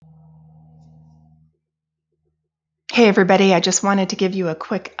Hey, everybody. I just wanted to give you a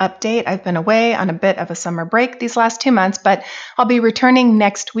quick update. I've been away on a bit of a summer break these last 2 months, but I'll be returning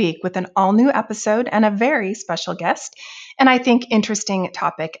next week with an all new episode and a very special guest. And I think interesting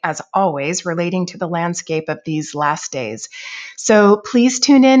topic, as always, relating to the landscape of these last days. So please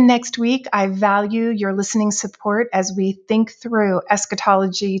tune in next week. I value your listening support as we think through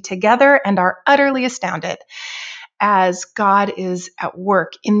eschatology together and are utterly astounded as God is at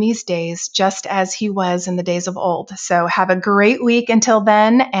work in these days, just as he was in the days of old. So have a great week until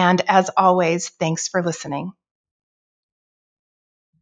then. And as always, thanks for listening.